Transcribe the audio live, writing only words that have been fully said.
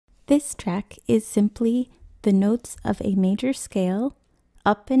This track is simply the notes of a major scale,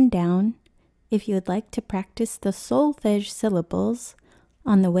 up and down. If you would like to practice the solfege syllables,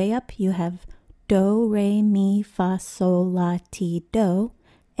 on the way up you have do, re, mi, fa, sol, la, ti, do,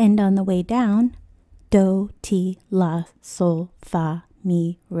 and on the way down, do, ti, la, sol, fa,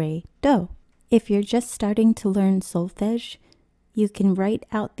 mi, re, do. If you're just starting to learn solfege, you can write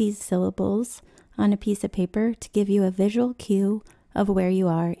out these syllables on a piece of paper to give you a visual cue of where you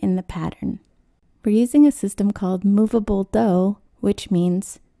are in the pattern. We're using a system called movable do, which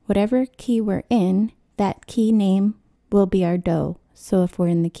means whatever key we're in, that key name will be our do. So if we're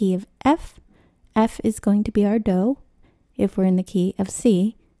in the key of F, F is going to be our do. If we're in the key of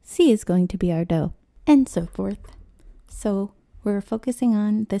C, C is going to be our do, and so forth. So we're focusing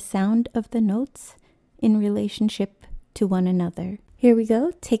on the sound of the notes in relationship to one another. Here we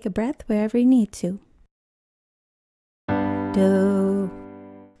go. Take a breath wherever you need to. Do,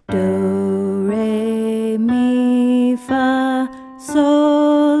 do, re, mi, fa,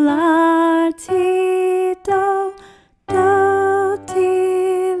 sol, la, ti, do, do,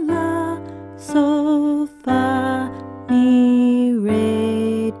 ti, la, sol, fa, mi,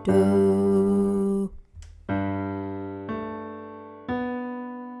 re, do.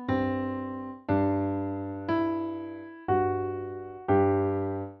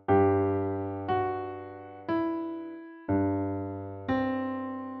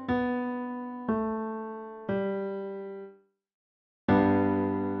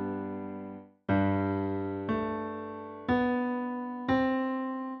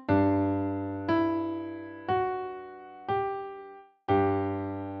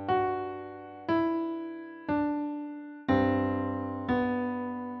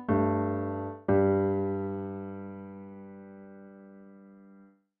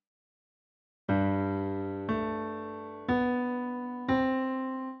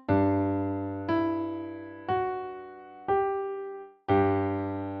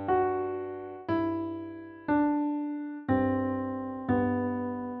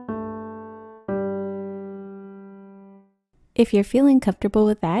 If you're feeling comfortable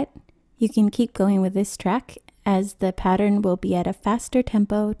with that, you can keep going with this track as the pattern will be at a faster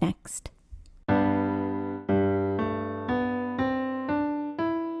tempo next.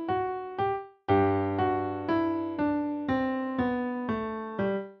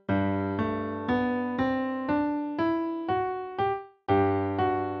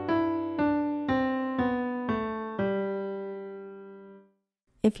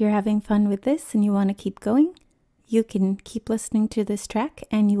 If you're having fun with this and you want to keep going, you can keep listening to this track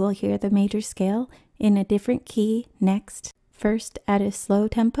and you will hear the major scale in a different key next, first at a slow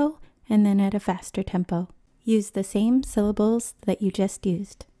tempo and then at a faster tempo. Use the same syllables that you just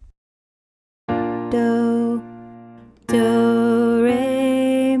used. Do, do, re,